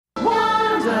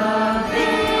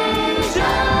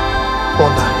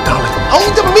Wanda, darling.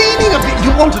 Oh, the meaning of it. You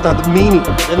want to know the meaning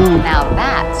of it. Now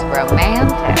that's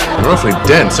romantic. You're awfully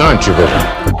dense, aren't you, Vision?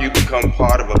 You become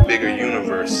part of a bigger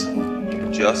universe. You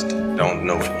just don't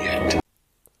know it yet.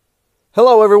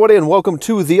 Hello, everybody, and welcome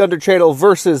to the Under Channel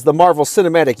versus the Marvel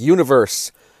Cinematic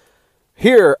Universe.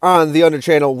 Here on the Under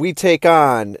Channel, we take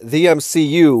on the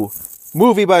MCU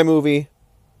movie by movie,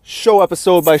 show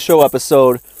episode by show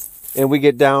episode, and we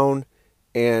get down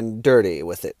and dirty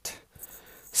with it.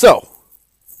 So,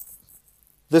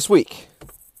 this week,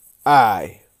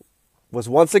 I was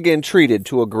once again treated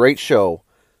to a great show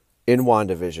in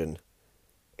WandaVision.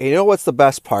 And you know what's the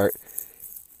best part?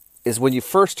 Is when you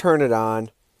first turn it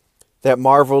on, that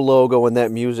Marvel logo and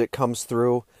that music comes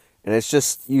through, and it's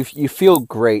just, you feel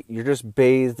great. You're just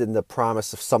bathed in the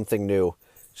promise of something new,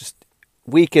 just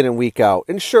week in and week out.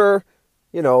 And sure,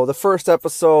 you know, the first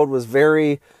episode was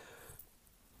very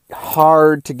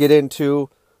hard to get into,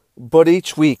 but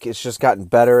each week it's just gotten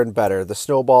better and better. The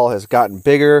snowball has gotten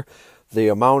bigger. The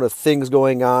amount of things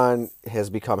going on has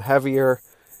become heavier.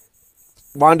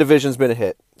 WandaVision's been a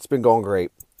hit. It's been going great.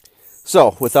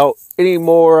 So, without any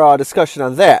more discussion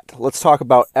on that, let's talk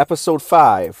about episode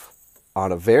 5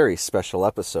 on a very special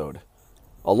episode.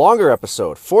 A longer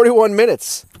episode, 41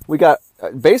 minutes. We got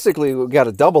a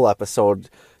double episode,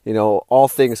 you know, all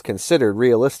things considered,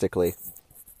 realistically.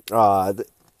 The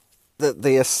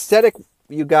aesthetic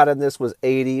you got in this was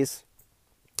 80s,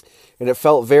 and it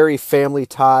felt very Family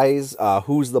Ties,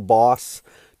 Who's the Boss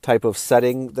type of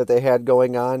setting that they had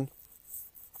going on.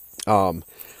 A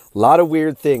lot of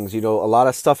weird things, you know, a lot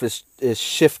of stuff is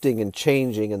shifting and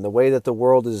changing, and the way that the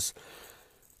world is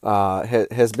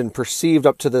has been perceived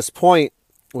up to this point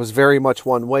was very much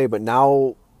one way, but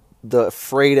now the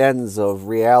frayed ends of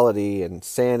reality and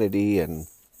sanity and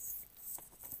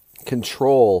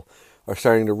control are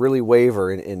starting to really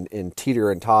waver and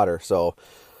teeter and totter. So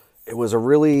it was a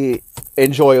really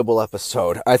enjoyable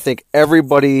episode. I think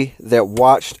everybody that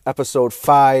watched episode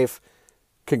 5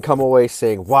 can come away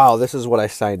saying, wow, this is what I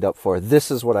signed up for. This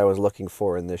is what I was looking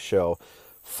for in this show.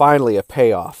 Finally, a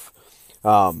payoff.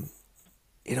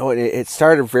 You know, it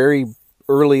started very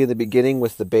early in the beginning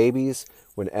with the babies,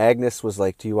 when Agnes was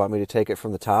like, do you want me to take it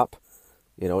from the top?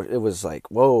 You know, it was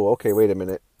like, whoa, okay, wait a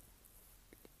minute.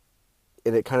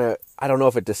 And it kind of, I don't know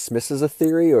if it dismisses a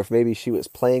theory or if maybe she was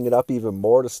playing it up even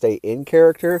more to stay in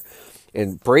character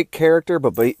and break character,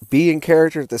 but be in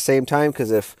character at the same time.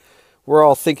 Because if we're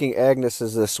all thinking Agnes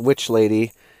is this witch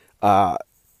lady,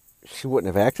 she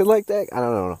wouldn't have acted like that. I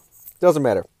don't know. Doesn't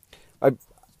matter.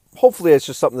 Hopefully it's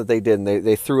just something that they did, and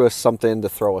they threw us something to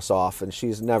throw us off, and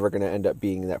she's never going to end up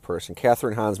being that person.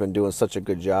 Catherine Hahn's been doing such a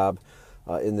good job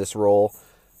in this role.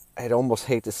 I'd almost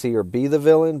hate to see her be the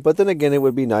villain, but then again, it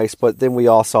would be nice, but then we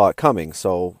all saw it coming,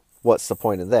 so what's the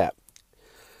point of that?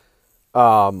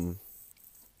 The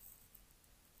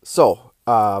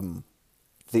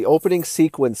opening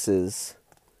sequences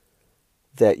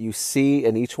that you see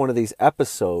in each one of these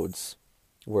episodes,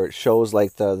 where it shows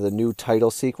like the new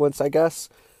title sequence, I guess,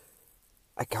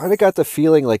 I kind of got the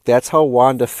feeling like that's how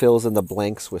Wanda fills in the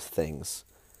blanks with things.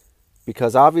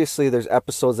 Because obviously there's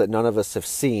episodes that none of us have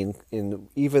seen, and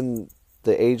even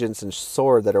the agents and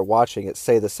S.W.O.R.D. that are watching it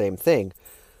say the same thing.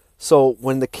 So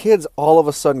when the kids all of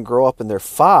a sudden grow up and they're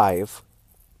 5,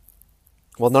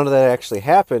 well, none of that actually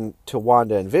happened to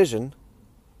Wanda and Vision.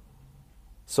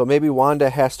 So maybe Wanda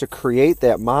has to create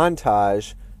that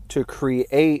montage to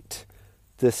create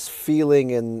this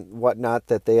feeling and whatnot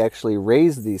that they actually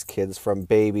raised these kids from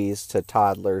babies to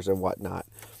toddlers and whatnot.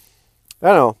 I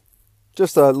don't know.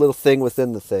 Just a little thing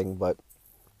within the thing. But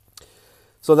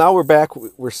so now we're back.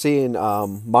 We're seeing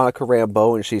Monica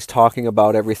Rambeau, and she's talking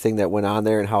about everything that went on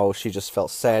there and how she just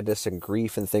felt sadness and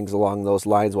grief and things along those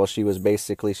lines, while she's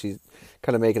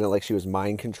kind of making it like she was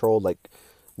mind controlled, like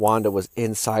Wanda was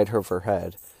inside her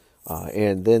head.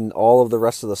 And then all of the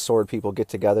rest of the S.W.O.R.D. people get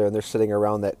together, and they're sitting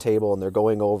around that table, and they're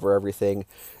going over everything.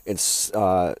 And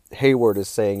Hayward is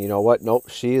saying, you know what? Nope,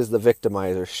 she is the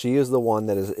victimizer. She is the one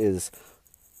that is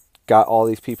got all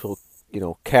these people, you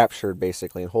know, captured,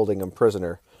 basically, and holding them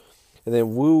prisoner. And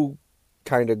then Wu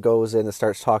kind of goes in and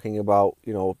starts talking about,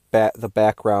 you know, the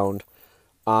background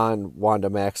on Wanda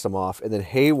Maximoff. And then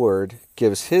Hayward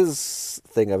gives his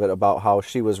thing of it about how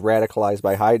she was radicalized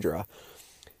by Hydra,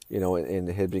 you know, and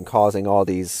had been causing all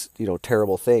these, you know,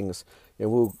 terrible things.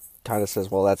 And Wu kind of says,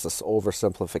 well, that's an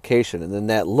oversimplification. And then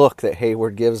that look that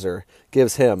Hayward gives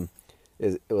him,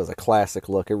 it was a classic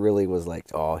look. It really was like,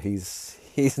 oh, he's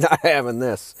not having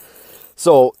this.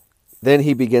 So then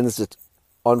he begins to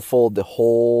unfold the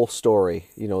whole story.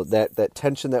 You know, that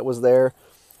tension that was there,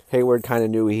 Hayward kind of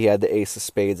knew he had the ace of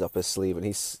spades up his sleeve, and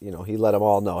he let them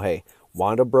all know, hey,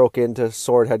 Wanda broke into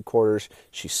Sword headquarters.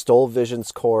 She stole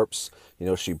Vision's corpse.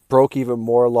 She broke even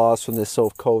more laws from the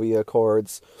Sokovia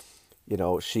Accords.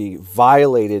 She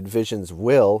violated Vision's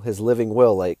will, his living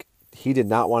will. Like, he did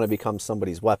not want to become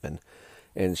somebody's weapon.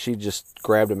 And she just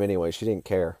grabbed him anyway. She didn't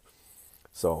care.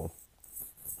 So,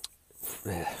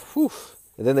 whew.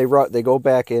 And then they go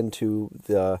back into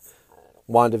the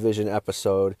WandaVision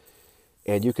episode,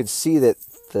 and you can see that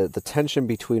the tension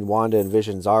between Wanda and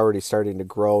Vision is already starting to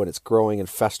grow, and it's growing and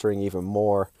festering even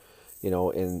more.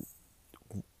 And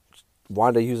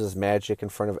Wanda uses magic in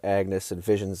front of Agnes, and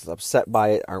Vision's upset by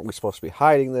it. Aren't we supposed to be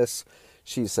hiding this?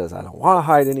 She says, I don't want to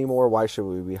hide anymore. Why should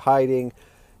we be hiding?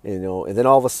 And then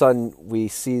all of a sudden we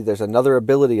see there's another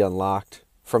ability unlocked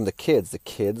from the kids. The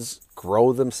kids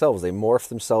grow themselves. They morph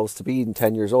themselves to be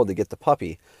 10 years old. They get the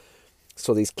puppy.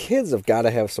 So these kids have got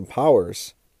to have some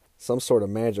powers, some sort of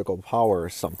magical power or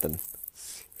something.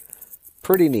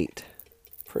 Pretty neat.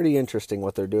 Pretty interesting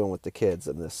what they're doing with the kids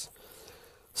in this.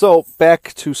 So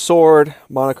back to Sword.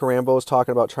 Monica Rambeau is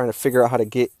talking about trying to figure out how to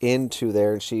get into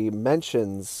there. And she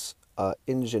mentions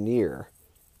engineer,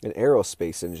 an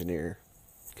aerospace engineer.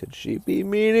 Could she be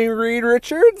meaning Reed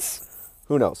Richards?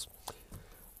 Who knows?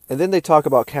 And then they talk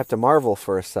about Captain Marvel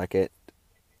for a second,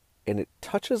 and it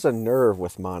touches a nerve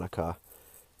with Monica.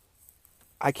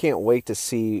 I can't wait to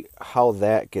see how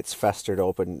that gets festered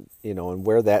open, and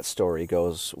where that story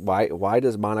goes. Why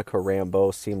does Monica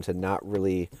Rambeau seem to not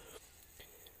really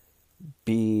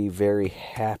be very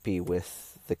happy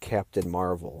with the Captain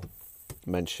Marvel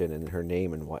mention and her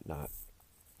name and whatnot?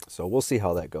 So we'll see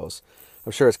how that goes.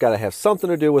 I'm sure it's got to have something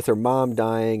to do with her mom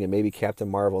dying and maybe Captain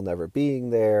Marvel never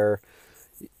being there.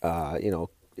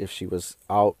 If she was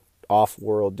out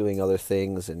off-world doing other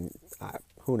things, and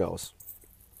who knows.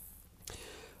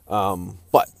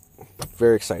 But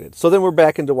very excited. So then we're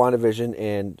back into WandaVision,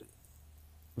 and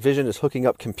Vision is hooking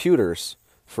up computers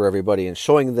for everybody and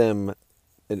showing them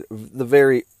the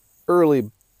very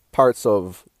early parts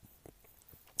of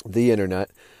the internet,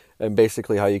 and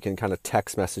basically how you can kind of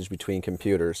text message between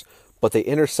computers. But they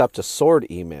intercept a Sword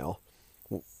email,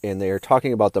 and they are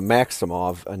talking about the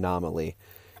Maximov anomaly.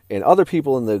 And other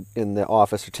people in the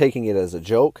office are taking it as a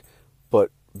joke, but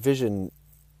Vision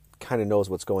kind of knows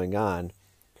what's going on.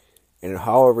 And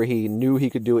however he knew he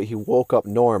could do it, he woke up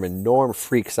Norm, and Norm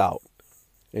freaks out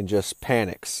and just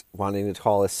panics, wanting to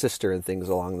call his sister and things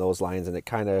along those lines. And it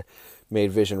kind of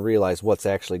made Vision realize what's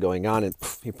actually going on, and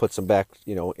he puts him back,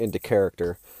 into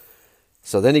character.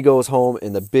 So then he goes home,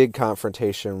 and the big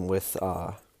confrontation with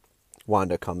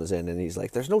Wanda comes in, and he's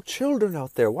like, there's no children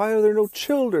out there. Why are there no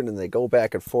children? And they go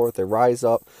back and forth. They rise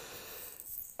up.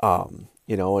 And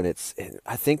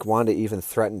I think Wanda even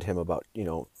threatened him about,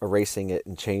 erasing it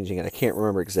and changing it. I can't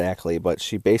remember exactly, but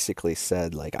she basically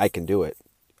said, like, I can do it.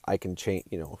 I can change,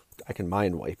 I can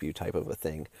mind wipe you type of a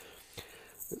thing.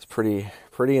 It's pretty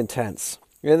intense.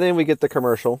 And then we get the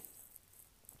commercial,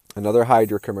 another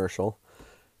Hydra commercial.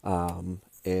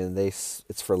 And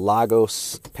it's for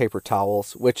Lagos paper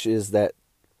towels, which is that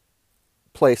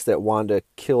place that Wanda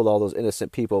killed all those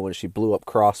innocent people when she blew up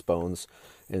Crossbones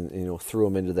and threw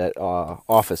them into that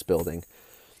office building.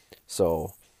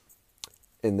 So,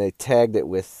 and they tagged it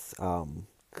with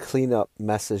clean up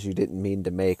messes you didn't mean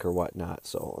to make or whatnot.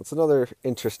 So it's another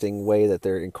interesting way that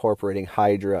they're incorporating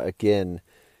Hydra again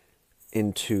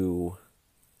into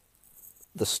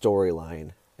the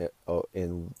storyline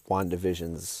in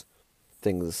WandaVision's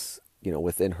things,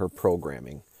 within her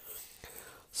programming.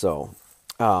 So,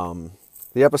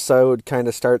 the episode kind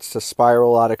of starts to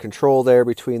spiral out of control there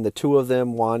between the two of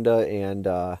them, Wanda and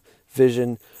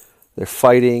Vision. They're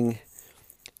fighting,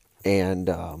 and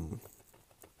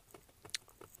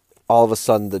all of a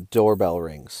sudden the doorbell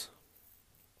rings.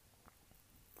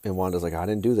 And Wanda's like, I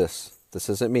didn't do this. This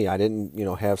isn't me. I didn't,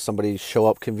 have somebody show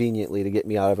up conveniently to get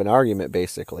me out of an argument,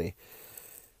 basically.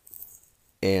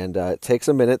 And it takes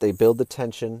a minute. They build the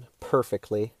tension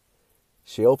perfectly.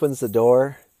 She opens the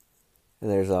door, and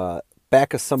there's a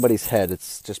back of somebody's head.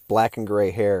 It's just black and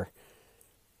gray hair.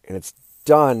 And it's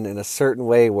done in a certain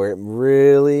way where it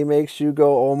really makes you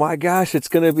go, oh my gosh, it's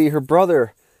going to be her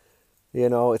brother.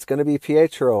 It's going to be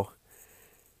Pietro.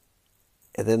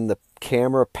 And then the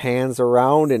camera pans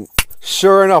around, and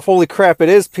sure enough, holy crap, it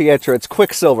is Pietro. It's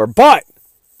Quicksilver. But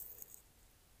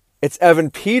it's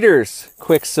Evan Peters'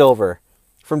 Quicksilver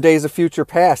from Days of Future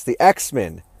Past, the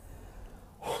X-Men.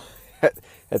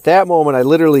 At that moment, I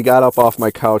literally got up off my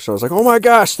couch and I was like, oh my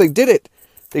gosh, they did it.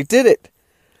 They did it.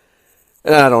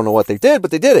 And I don't know what they did,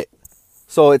 but they did it.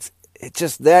 So it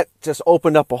just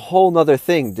opened up a whole nother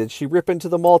thing. Did she rip into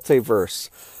the multiverse?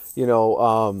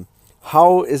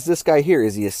 How is this guy here?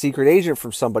 Is he a secret agent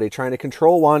from somebody trying to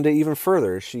control Wanda even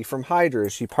further? Is she from Hydra?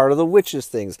 Is she part of the witches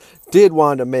things? Did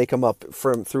Wanda make him up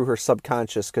through her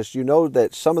subconscious? Because you know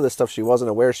that some of the stuff she wasn't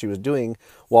aware she was doing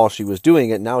while she was doing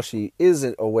it. Now she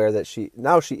isn't aware that she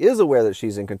is aware that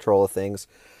she's in control of things.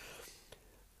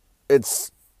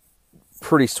 It's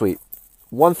pretty sweet.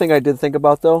 One thing I did think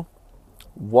about though,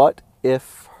 what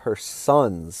if her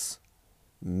sons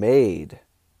made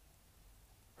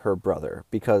her brother?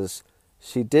 Because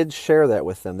she did share that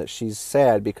with them, that she's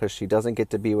sad because she doesn't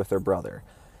get to be with her brother.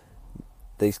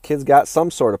 These kids got some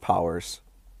sort of powers.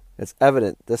 It's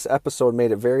evident. This episode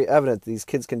made it very evident that these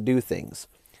kids can do things.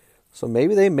 So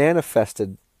maybe they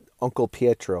manifested Uncle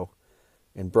Pietro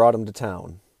and brought him to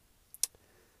town.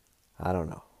 I don't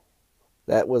know.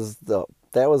 That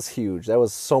was huge. That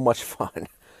was so much fun.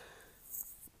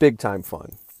 Big time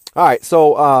fun. All right,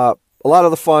 so a lot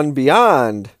of the fun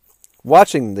beyond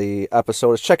watching the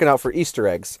episode is checking out for Easter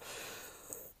eggs.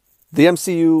 The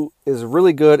MCU is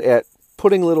really good at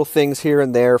putting little things here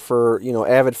and there for,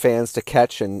 avid fans to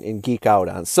catch and geek out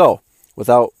on. So,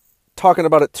 without talking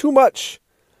about it too much,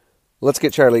 let's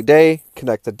get Charlie Day,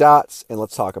 connect the dots, and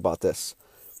let's talk about this.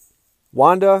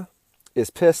 Wanda is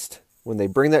pissed when they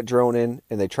bring that drone in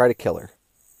and they try to kill her.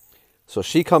 So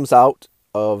she comes out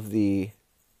of the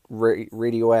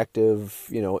radioactive,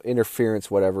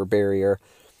 interference, whatever, barrier,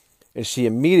 and she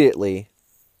immediately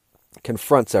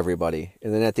confronts everybody.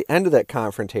 And then at the end of that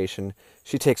confrontation,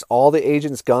 she takes all the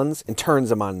agents' guns and turns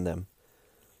them on them.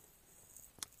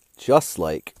 Just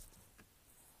like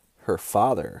her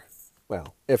father.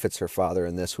 Well, if it's her father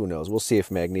in this, who knows? We'll see if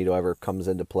Magneto ever comes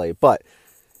into play. But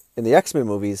in the X-Men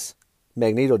movies,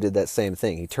 Magneto did that same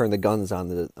thing. He turned the guns on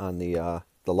the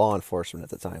law enforcement at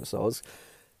the time. So it was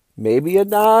maybe a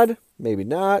nod, maybe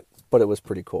not, but it was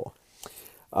pretty cool.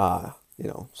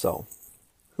 So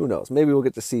who knows? Maybe we'll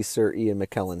get to see Sir Ian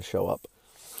McKellen show up.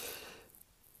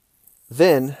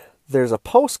 Then there's a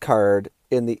postcard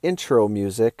in the intro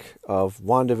music of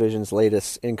WandaVision's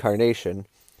latest incarnation,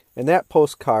 and that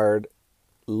postcard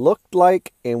looked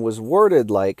like and was worded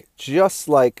like just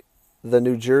like the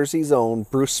New Jersey's own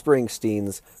Bruce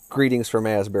Springsteen's Greetings from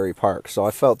Asbury Park. So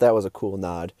I felt that was a cool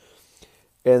nod.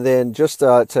 And then just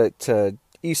to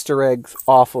Easter eggs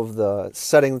off of the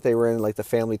setting that they were in, like the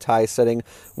family tie setting.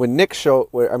 When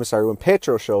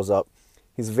Pietro shows up,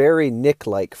 he's very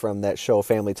Nick-like from that show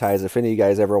Family Ties. If any of you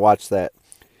guys ever watched that,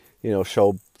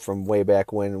 show from way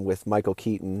back when with Michael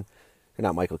J.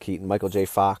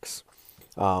 Fox.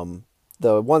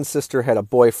 The one sister had a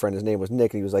boyfriend. His name was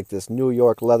Nick, and he was like this New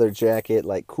York leather jacket,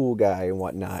 like cool guy and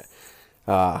whatnot.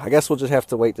 I guess we'll just have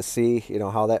to wait to see,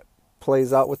 how that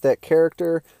plays out with that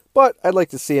character. But I'd like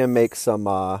to see him make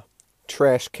some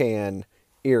trash can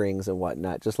earrings and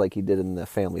whatnot, just like he did in the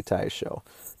Family Ties show.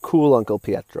 Cool Uncle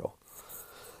Pietro.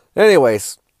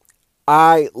 Anyways,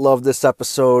 I love this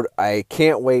episode. I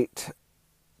can't wait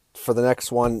for the next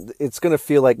one. It's going to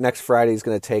feel like next Friday is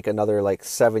going to take another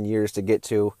 7 years to get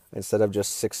to instead of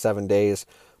just 6-7 days.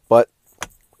 But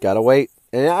gotta wait.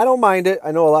 And I don't mind it.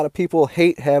 I know a lot of people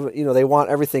hate having, they want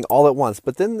everything all at once.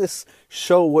 But then this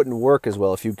show wouldn't work as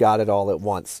well if you got it all at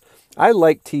once. I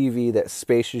like TV that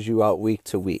spaces you out week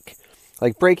to week.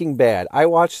 Like Breaking Bad. I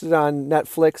watched it on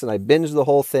Netflix and I binged the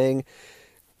whole thing.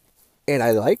 And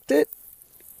I liked it.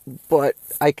 But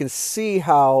I can see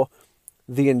how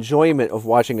the enjoyment of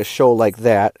watching a show like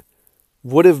that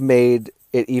would have made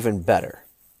it even better.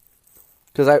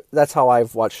 Because that's how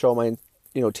I've watched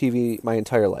TV my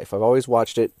entire life. I've always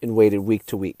watched it and waited week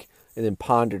to week and then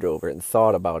pondered over it and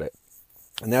thought about it.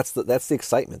 And that's the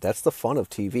excitement. That's the fun of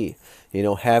TV.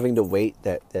 Having to wait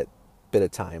that bit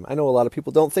of time. I know a lot of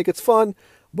people don't think it's fun,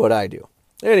 but I do.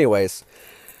 Anyways,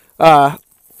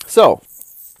 so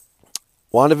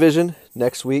WandaVision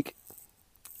next week.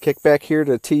 Kick back here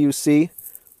to TUC.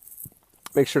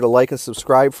 Make sure to like and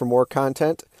subscribe for more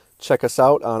content. Check us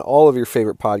out on all of your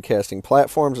favorite podcasting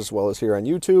platforms as well as here on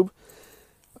YouTube.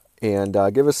 And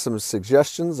give us some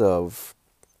suggestions of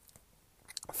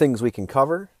things we can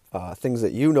cover, things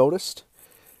that you noticed.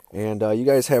 And you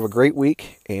guys have a great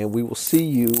week, and we will see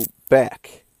you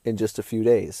back in just a few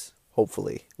days,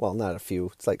 hopefully. Well, not a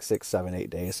few. It's like 6, 7, 8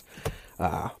 days.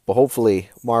 But hopefully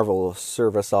Marvel will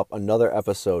serve us up another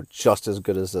episode just as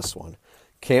good as this one.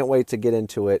 Can't wait to get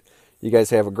into it. You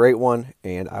guys have a great one,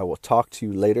 and I will talk to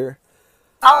you later.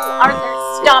 Oh, Arthur,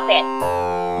 stop it!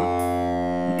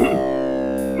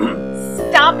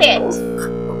 Stop it!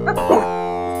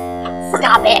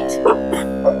 Stop it!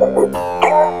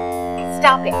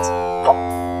 Stop it! Stop it!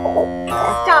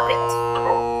 Stop it!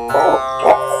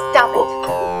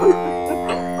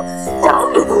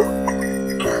 Stop it!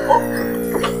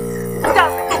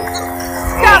 Stop it!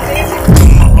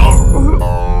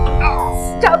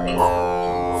 Stop it.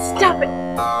 Stop it.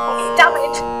 Stop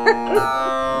it.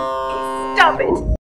 Stop it.